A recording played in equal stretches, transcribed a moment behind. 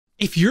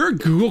If you're a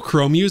Google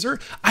Chrome user,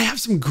 I have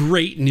some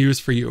great news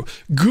for you.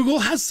 Google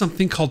has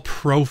something called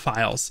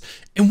profiles.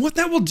 And what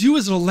that will do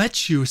is it'll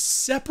let you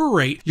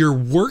separate your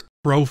work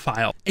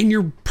profile and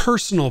your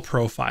personal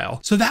profile.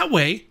 So that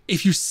way,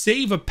 if you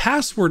save a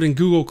password in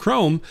Google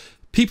Chrome,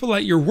 people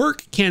at your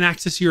work can't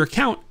access your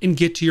account and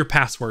get to your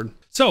password.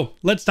 So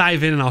let's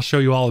dive in and I'll show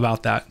you all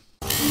about that.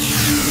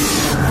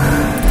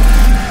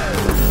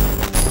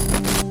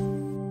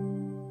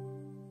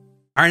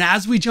 All right,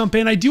 as we jump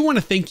in, I do want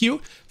to thank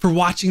you for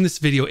watching this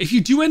video. If you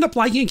do end up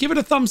liking it, give it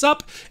a thumbs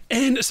up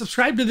and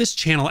subscribe to this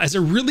channel, as it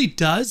really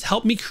does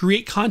help me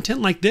create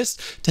content like this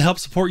to help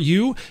support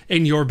you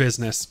and your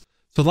business.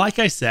 So like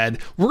I said,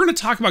 we're going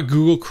to talk about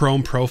Google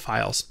Chrome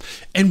profiles.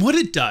 And what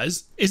it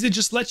does is it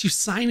just lets you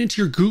sign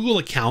into your Google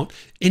account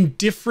in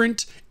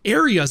different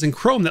areas in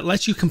Chrome that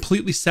lets you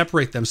completely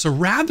separate them. So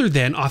rather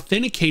than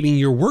authenticating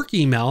your work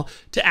email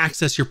to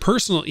access your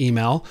personal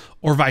email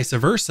or vice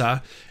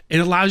versa, it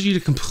allows you to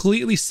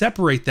completely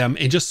separate them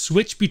and just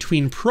switch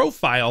between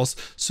profiles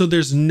so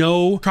there's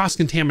no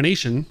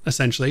cross-contamination,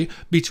 essentially,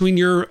 between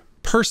your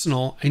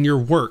personal and your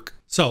work.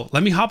 So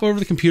let me hop over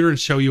the computer and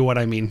show you what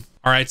I mean.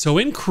 All right, so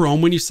in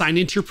Chrome, when you sign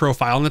into your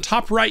profile, in the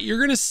top right, you're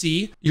gonna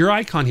see your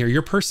icon here,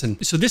 your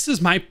person. So this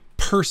is my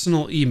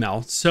personal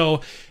email.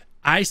 So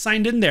I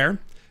signed in there.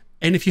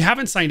 And if you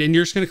haven't signed in,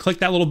 you're just going to click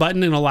that little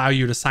button and allow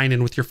you to sign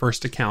in with your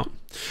first account.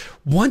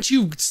 Once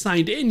you've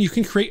signed in, you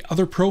can create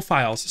other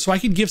profiles. So I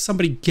could give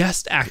somebody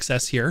guest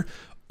access here,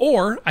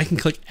 or I can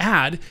click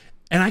add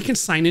and I can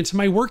sign into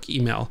my work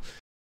email.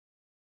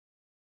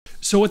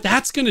 So what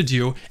that's going to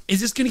do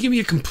is it's going to give me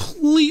a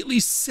completely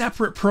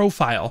separate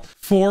profile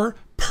for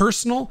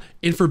personal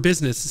and for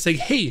business, and say,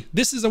 hey,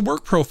 this is a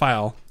work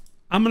profile.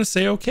 I'm going to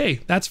say, okay,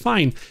 that's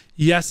fine.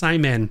 Yes,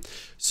 I'm in.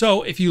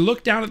 So if you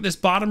look down at this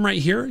bottom right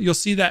here, you'll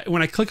see that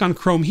when I click on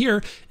Chrome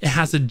here, it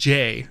has a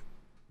J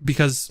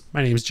because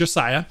my name is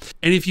Josiah.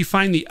 And if you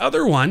find the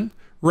other one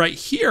right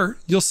here,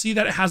 you'll see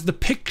that it has the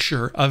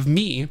picture of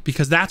me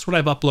because that's what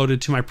I've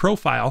uploaded to my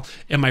profile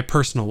and my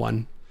personal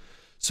one.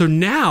 So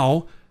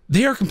now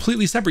they are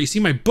completely separate. You see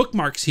my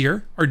bookmarks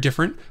here are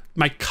different.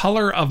 My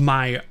color of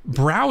my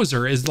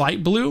browser is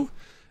light blue.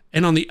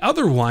 And on the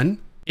other one,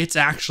 it's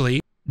actually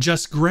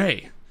just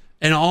gray.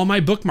 And all my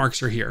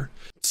bookmarks are here.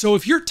 So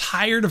if you're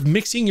tired of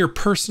mixing your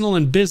personal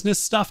and business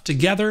stuff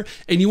together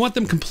and you want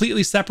them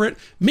completely separate,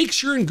 make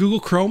sure in Google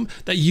Chrome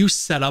that you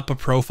set up a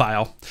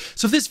profile.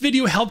 So if this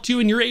video helped you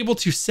and you're able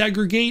to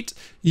segregate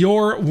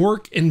your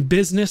work and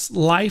business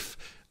life,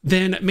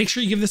 then make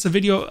sure you give this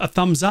video a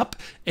thumbs up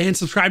and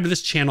subscribe to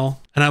this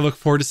channel. And I look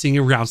forward to seeing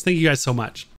you around. So thank you guys so much.